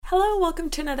Hello, welcome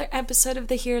to another episode of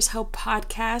the Here's Hope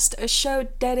podcast, a show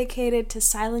dedicated to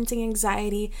silencing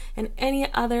anxiety and any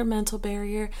other mental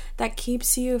barrier that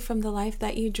keeps you from the life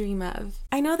that you dream of.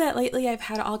 I know that lately I've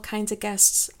had all kinds of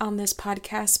guests on this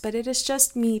podcast, but it is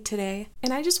just me today,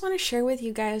 and I just want to share with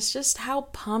you guys just how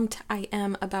pumped I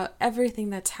am about everything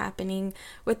that's happening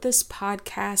with this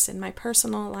podcast and my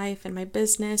personal life and my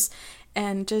business.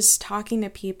 And just talking to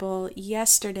people.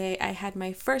 Yesterday, I had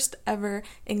my first ever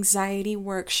anxiety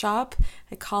workshop.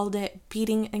 I called it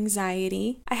Beating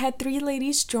Anxiety. I had 3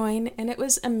 ladies join, and it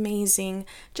was amazing.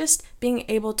 Just being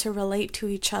able to relate to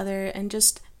each other and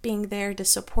just being there to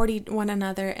support one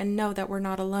another and know that we're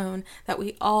not alone, that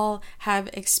we all have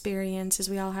experiences,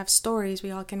 we all have stories,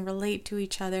 we all can relate to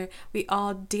each other, we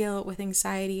all deal with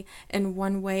anxiety in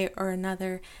one way or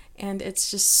another. And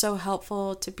it's just so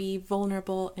helpful to be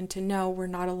vulnerable and to know we're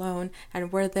not alone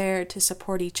and we're there to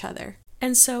support each other.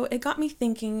 And so it got me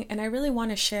thinking, and I really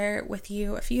want to share with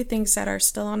you a few things that are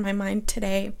still on my mind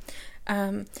today.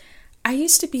 I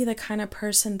used to be the kind of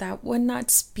person that would not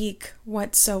speak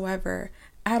whatsoever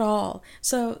at all.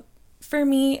 So for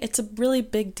me, it's a really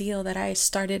big deal that I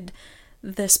started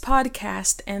this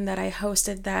podcast and that I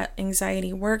hosted that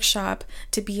anxiety workshop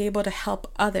to be able to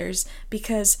help others,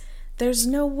 because there is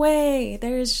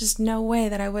just no way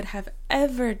that I would have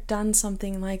ever done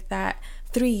something like that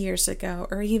 3 years ago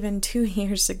or even 2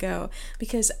 years ago,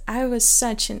 because I was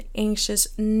such an anxious,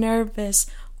 nervous,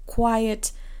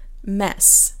 quiet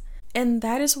mess. And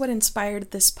that is what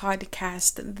inspired this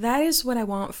podcast. That is what I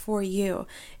want for you.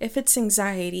 If it's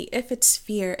anxiety, if it's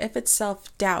fear, if it's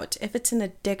self-doubt, if it's an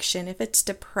addiction, if it's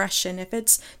depression, if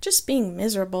it's just being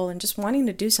miserable and just wanting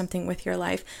to do something with your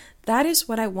life, that is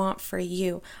what I want for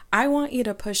you. I want you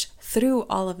to push through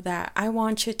all of that. I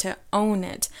want you to own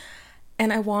it.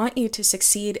 And I want you to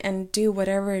succeed and do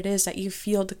whatever it is that you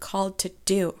feel called to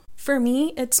do. For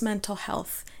me, it's mental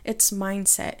health, it's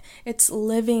mindset, it's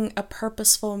living a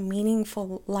purposeful,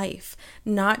 meaningful life,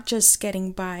 not just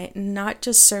getting by, not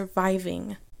just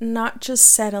surviving, not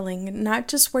just settling, not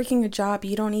just working a job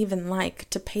you don't even like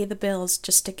to pay the bills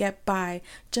just to get by,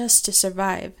 just to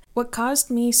survive. What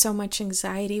caused me so much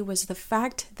anxiety was the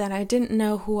fact that I didn't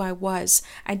know who I was.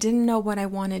 I didn't know what I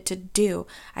wanted to do.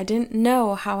 I didn't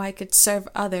know how I could serve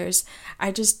others.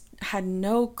 I just had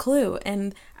no clue,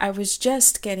 and I was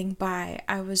just getting by.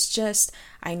 I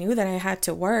knew that I had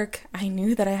to work. I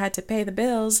knew that I had to pay the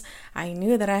bills. I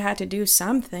knew that I had to do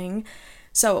something.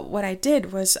 So what I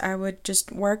did was I would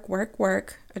just work,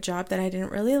 a job that I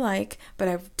didn't really like, but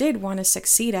I did want to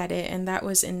succeed at it, and that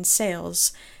was in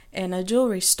sales in a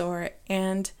jewelry store,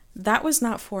 and that was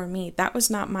not for me. That was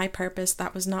not my purpose.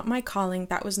 That was not my calling.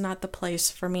 That was not the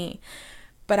place for me.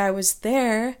 But I was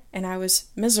there, and I was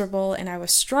miserable, and I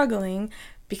was struggling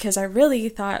because I really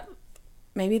thought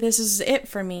maybe this is it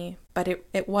for me, but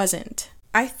it wasn't.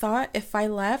 I thought if I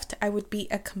left, I would be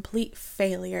a complete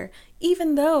failure,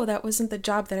 even though that wasn't the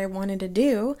job that I wanted to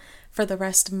do for the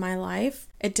rest of my life.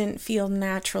 It didn't feel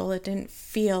natural. It didn't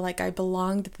feel like I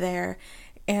belonged there.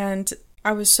 And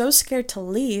I was so scared to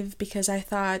leave because I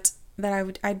thought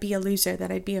that I'd be a loser, that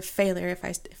I'd be a failure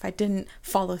if I didn't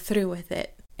follow through with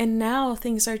it. And now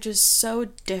things are just so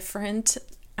different.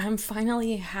 I'm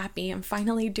finally happy. I'm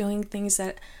finally doing things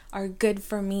that are good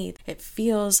for me. It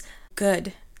feels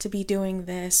good to be doing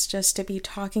this, just to be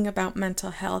talking about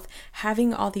mental health,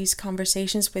 having all these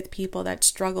conversations with people that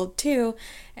struggled too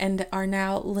and are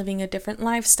now living a different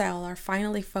lifestyle, are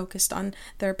finally focused on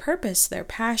their purpose, their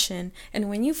passion. And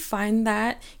when you find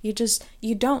that,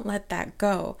 you don't let that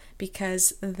go,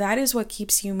 because that is what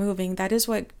keeps you moving. That is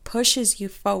what pushes you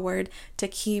forward to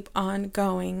keep on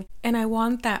going. And I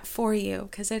want that for you,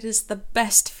 because it is the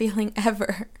best feeling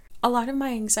ever. A lot of my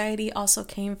anxiety also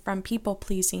came from people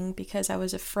pleasing, because I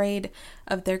was afraid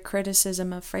of their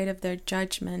criticism, afraid of their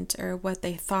judgment or what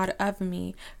they thought of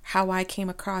me, how I came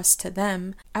across to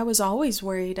them. I was always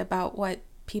worried about what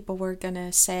people were going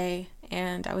to say,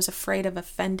 and I was afraid of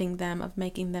offending them, of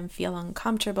making them feel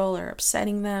uncomfortable or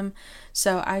upsetting them.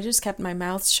 So I just kept my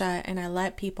mouth shut and I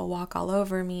let people walk all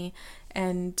over me,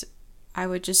 and I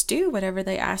would just do whatever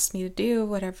they asked me to do,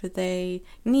 whatever they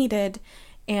needed.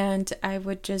 And I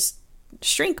would just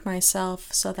shrink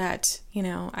myself so that,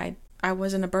 I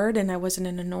wasn't a burden, I wasn't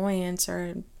an annoyance,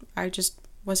 or I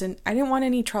didn't want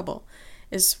any trouble,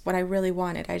 is what I really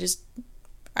wanted.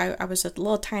 I was a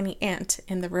little tiny ant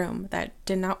in the room that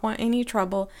did not want any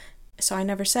trouble, so I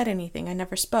never said anything. I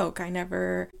never spoke. I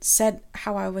never said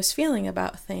how I was feeling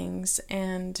about things.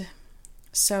 And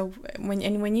so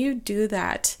when you do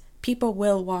that, people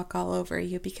will walk all over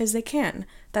you because they can.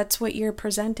 That's what you're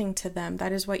presenting to them.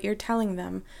 That is what you're telling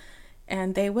them.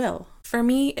 and they will. For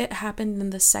me, it happened in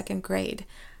the 2nd grade.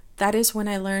 That is when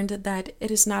I learned that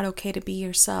it is not okay to be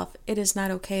yourself. It is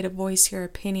not okay to voice your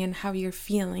opinion, how you're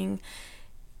feeling.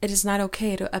 It is not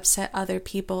okay to upset other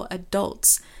people,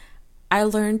 adults. I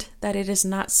learned that it is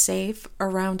not safe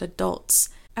around adults.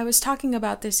 I was talking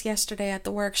about this yesterday at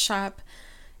the workshop.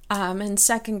 In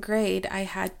 2nd grade, I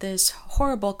had this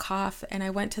horrible cough, and I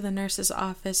went to the nurse's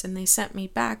office, and they sent me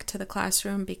back to the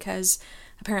classroom because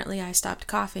apparently I stopped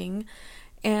coughing.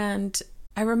 And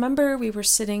I remember we were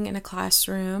sitting in a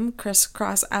classroom,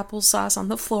 crisscross applesauce on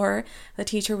the floor. The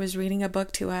teacher was reading a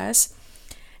book to us.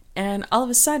 And all of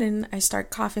a sudden, I start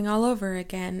coughing all over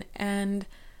again. And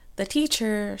the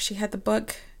teacher, she had the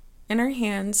book in her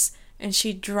hands, and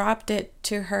she dropped it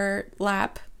to her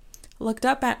lap, looked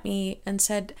up at me, and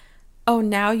said, "Oh,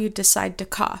 now you decide to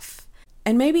cough."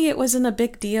 And maybe it wasn't a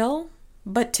big deal,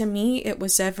 but to me, it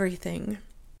was everything.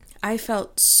 I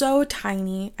felt so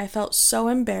tiny. I felt so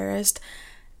embarrassed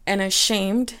and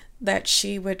ashamed that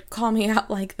she would call me out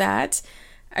like that.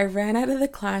 I ran out of the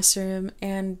classroom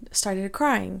and started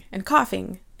crying and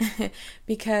coughing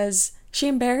because she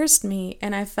embarrassed me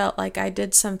and I felt like I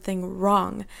did something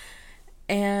wrong.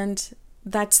 And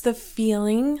that's the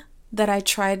feeling that I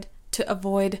tried to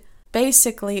avoid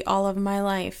basically all of my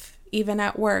life, even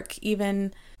at work,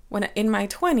 even when in my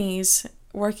 20s,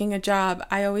 working a job,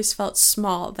 I always felt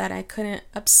small, that I couldn't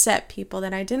upset people,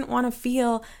 that I didn't want to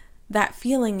feel that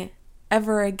feeling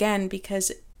ever again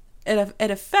because it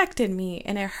affected me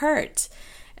and it hurt.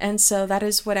 And so that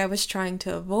is what I was trying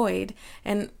to avoid.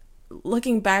 And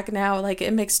looking back now, like,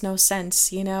 it makes no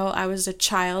sense. I was a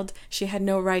child. She had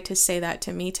no right to say that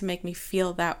to me, to make me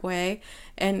feel that way.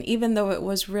 And even though it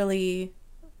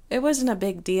wasn't a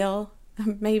big deal,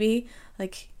 maybe,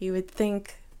 like you would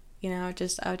think, I'll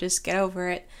just get over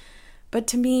it. But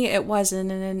to me, it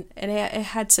wasn't. And it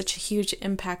had such a huge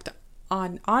impact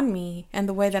on me and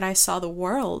the way that I saw the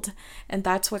world. And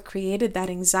that's what created that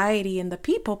anxiety and the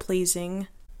people pleasing.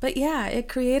 But yeah, it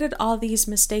created all these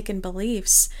mistaken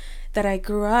beliefs that I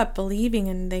grew up believing,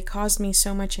 and they caused me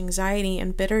so much anxiety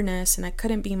and bitterness, and I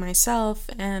couldn't be myself.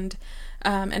 And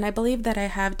I believe that I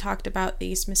have talked about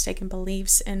these mistaken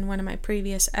beliefs in one of my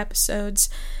previous episodes.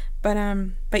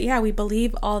 But yeah, we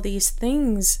believe all these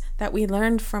things that we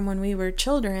learned from when we were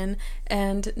children,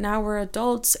 and now we're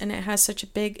adults, and it has such a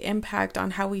big impact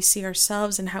on how we see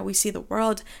ourselves and how we see the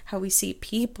world, how we see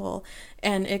people,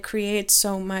 and it creates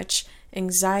so much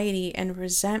anxiety and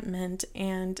resentment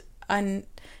and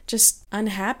just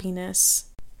unhappiness.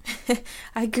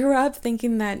 I grew up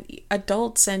thinking that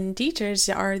adults and teachers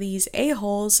are these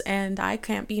a-holes, and I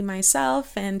can't be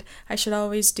myself, and I should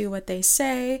always do what they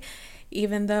say,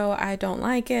 even though I don't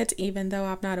like it, even though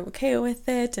I'm not okay with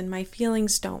it, and my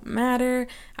feelings don't matter.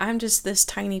 I'm just this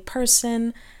tiny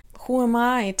person. Who am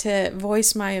I to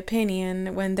voice my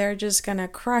opinion when they're just gonna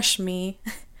crush me?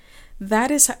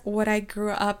 That is what I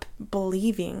grew up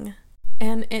believing.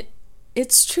 And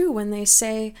it's true when they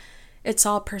say it's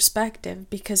all perspective,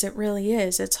 because it really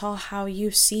is. It's all how you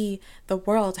see the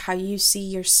world, how you see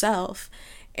yourself.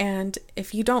 And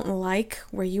if you don't like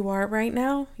where you are right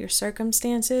now, your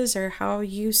circumstances, or how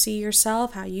you see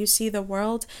yourself, how you see the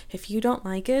world, if you don't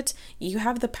like it, you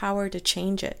have the power to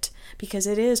change it, because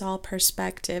it is all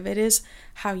perspective. It is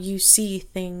how you see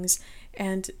things,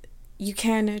 and you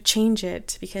can change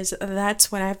it, because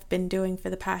that's what I've been doing for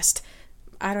the past,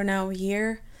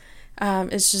 year.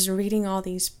 It's just reading all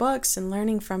these books and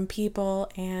learning from people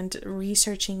and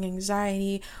researching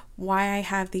anxiety, why I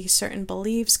have these certain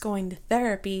beliefs, going to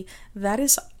therapy. That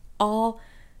is all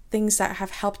things that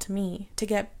have helped me to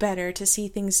get better, to see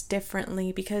things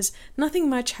differently, because nothing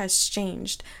much has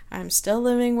changed. I'm still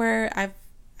living where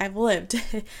I've lived.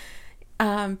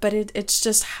 But it's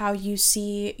just how you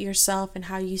see yourself and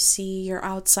how you see your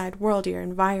outside world, your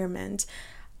environment.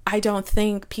 I don't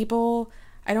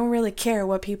really care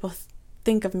what people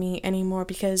think of me anymore,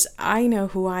 because I know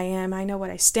who I am, I know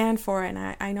what I stand for,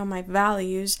 and I know my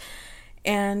values,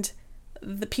 and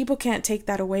the people can't take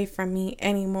that away from me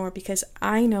anymore, because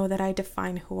I know that I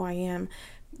define who I am.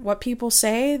 What people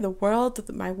say, the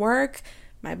world, my work,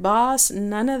 my boss,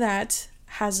 none of that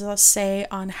has a say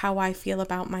on how I feel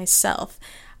about myself.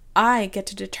 I get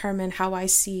to determine how I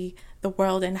see the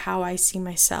world and how I see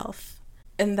myself.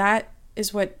 And that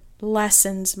is what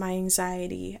lessens my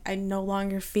anxiety. I no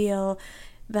longer feel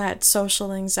that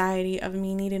social anxiety of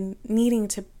me needing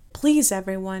to please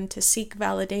everyone, to seek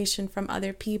validation from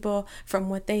other people, from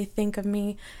what they think of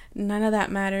me. None of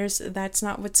that matters. That's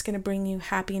not what's going to bring you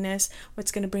happiness,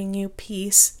 what's going to bring you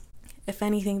peace. If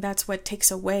anything, that's what takes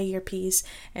away your peace,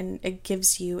 and it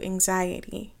gives you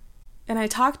anxiety. And I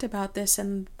talked about this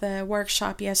in the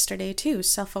workshop yesterday too,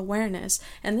 self-awareness.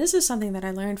 And this is something that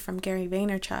I learned from Gary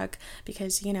Vaynerchuk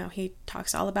because, he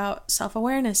talks all about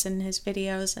self-awareness in his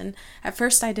videos. And at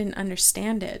first I didn't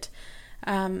understand it.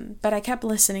 But I kept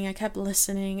listening,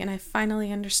 and I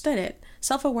finally understood it.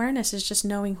 Self-awareness is just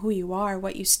knowing who you are,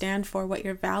 what you stand for, what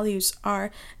your values are,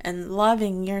 and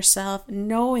loving yourself,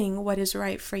 knowing what is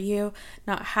right for you,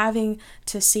 not having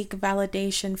to seek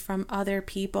validation from other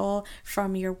people,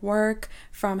 from your work,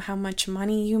 from how much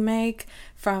money you make,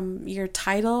 from your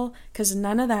title, because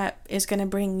none of that is going to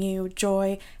bring you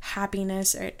joy,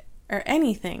 happiness, or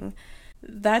anything.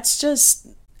 That's just...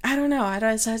 I don't know,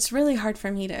 it's really hard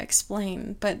for me to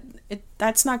explain, but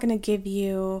that's not going to give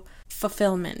you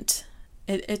fulfillment.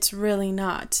 It's really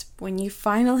not. When you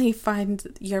finally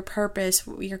find your purpose,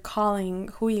 your calling,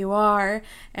 who you are,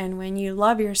 and when you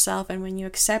love yourself and when you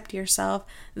accept yourself,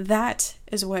 that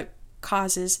is what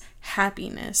causes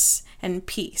happiness and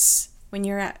peace. When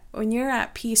you're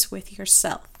at peace with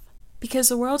yourself. Because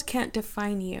the world can't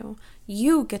define you.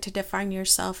 You get to define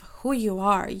yourself, who you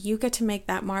are. You get to make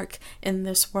that mark in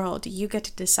this world. You get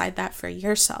to decide that for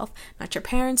yourself. Not your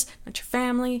parents, not your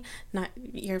family, not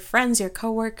your friends, your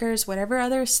coworkers, whatever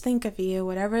others think of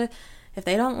you, if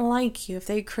they don't like you, if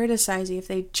they criticize you, if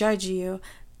they judge you,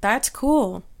 that's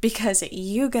cool. Because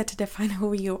you get to define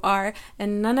who you are,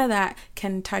 and none of that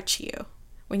can touch you.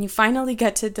 When you finally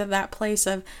get to that place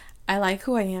of, I like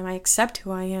who I am, I accept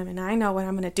who I am, and I know what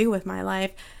I'm going to do with my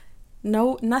life.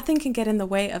 No, nothing can get in the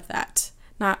way of that.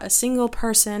 Not a single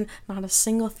person, not a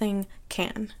single thing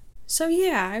can. So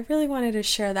yeah, I really wanted to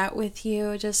share that with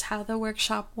you, just how the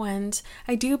workshop went.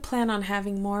 I do plan on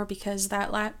having more because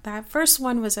that first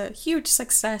one was a huge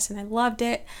success and I loved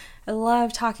it. I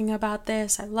love talking about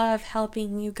this. I love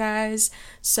helping you guys.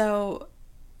 So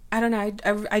I don't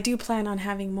know, I do plan on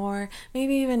having more,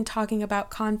 maybe even talking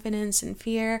about confidence and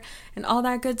fear and all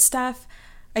that good stuff.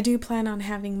 I do plan on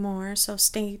having more, so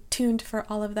stay tuned for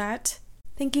all of that.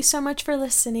 Thank you so much for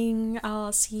listening.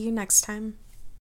 I'll see you next time.